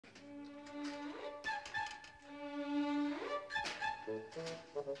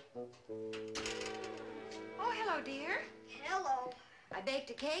Oh, hello, dear. Hello. I baked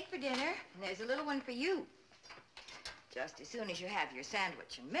a cake for dinner, and there's a little one for you. Just as soon as you have your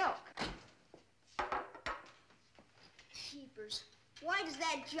sandwich and milk. Jeepers. Why does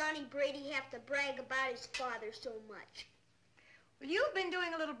that Johnny Brady have to brag about his father so much? Well, you've been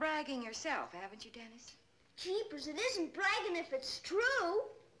doing a little bragging yourself, haven't you, Dennis? Jeepers, it isn't bragging if it's true.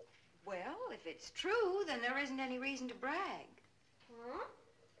 Well, if it's true, then there isn't any reason to brag. Huh?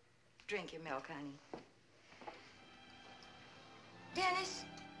 Drink your milk, honey. Dennis,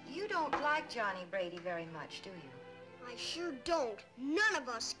 you don't like Johnny Brady very much, do you? I sure don't. None of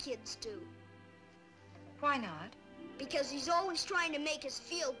us kids do. Why not? Because he's always trying to make us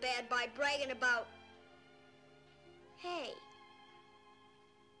feel bad by bragging about... Hey,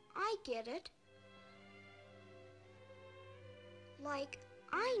 I get it. Like,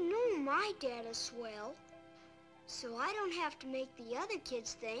 I know my dad is swell, so I don't have to make the other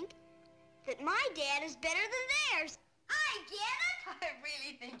kids think that my dad is better than theirs. I get it! I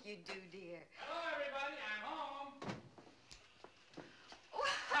really think you do, dear. Hello, everybody. I'm home.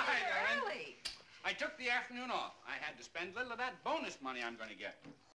 Well, Hi, darling. early. I took the afternoon off. I had to spend a little of that bonus money I'm going to get.